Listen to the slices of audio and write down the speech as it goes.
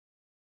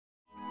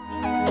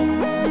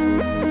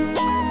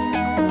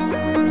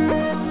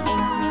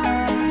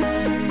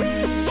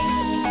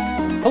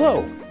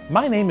Hello,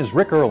 my name is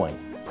Rick Erling,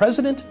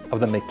 President of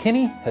the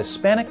McKinney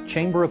Hispanic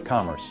Chamber of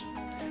Commerce.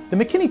 The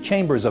McKinney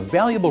Chamber is a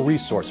valuable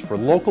resource for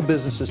local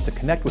businesses to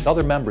connect with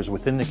other members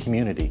within the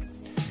community.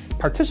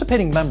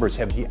 Participating members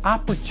have the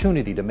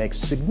opportunity to make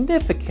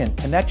significant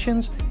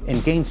connections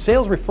and gain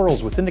sales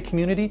referrals within the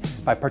community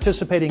by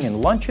participating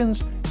in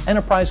luncheons,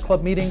 enterprise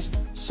club meetings,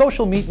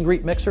 social meet and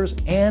greet mixers,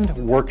 and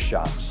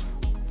workshops.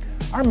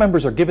 Our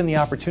members are given the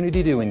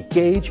opportunity to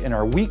engage in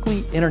our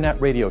weekly internet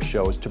radio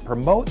shows to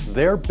promote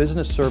their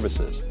business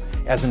services.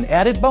 As an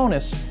added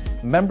bonus,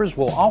 members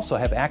will also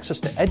have access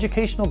to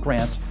educational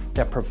grants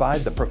that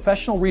provide the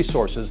professional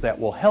resources that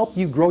will help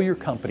you grow your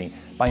company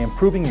by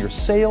improving your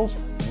sales,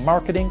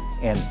 marketing,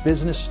 and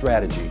business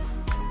strategy.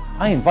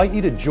 I invite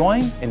you to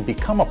join and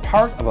become a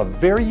part of a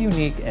very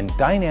unique and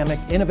dynamic,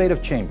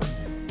 innovative chamber.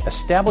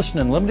 Establish an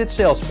unlimited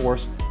sales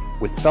force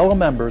with fellow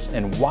members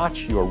and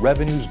watch your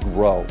revenues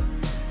grow.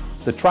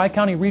 The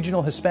Tri-County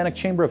Regional Hispanic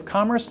Chamber of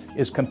Commerce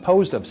is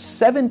composed of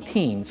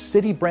 17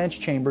 city branch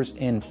chambers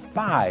in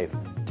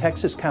 5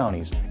 Texas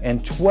counties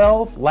and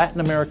 12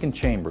 Latin American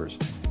chambers.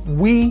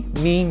 We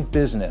mean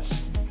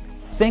business.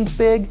 Think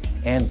big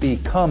and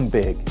become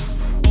big.